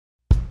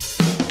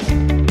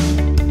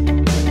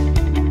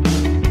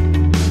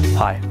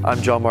Hi,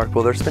 I'm John Mark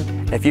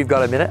Witherspoon. If you've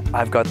got a minute,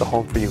 I've got the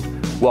home for you.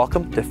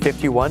 Welcome to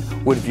 51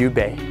 Woodview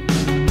Bay.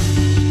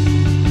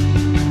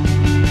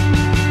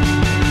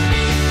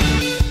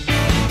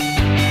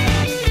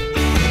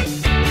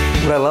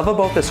 What I love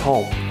about this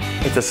home,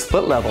 it's a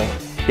split level,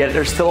 yet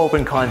there's still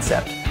open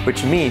concept,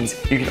 which means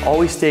you can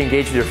always stay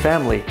engaged with your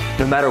family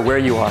no matter where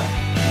you are.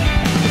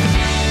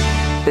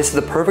 This is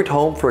the perfect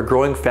home for a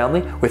growing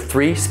family with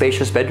 3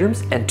 spacious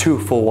bedrooms and 2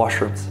 full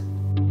washrooms.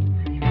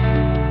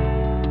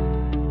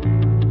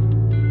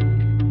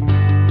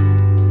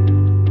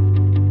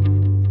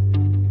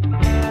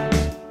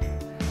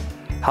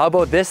 How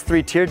about this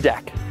 3-tiered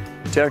deck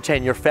to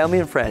entertain your family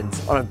and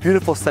friends on a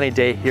beautiful sunny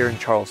day here in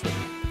Charleston?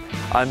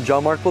 I'm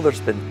John Mark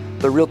Witherspoon,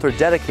 the realtor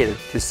dedicated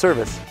to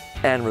service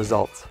and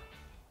results.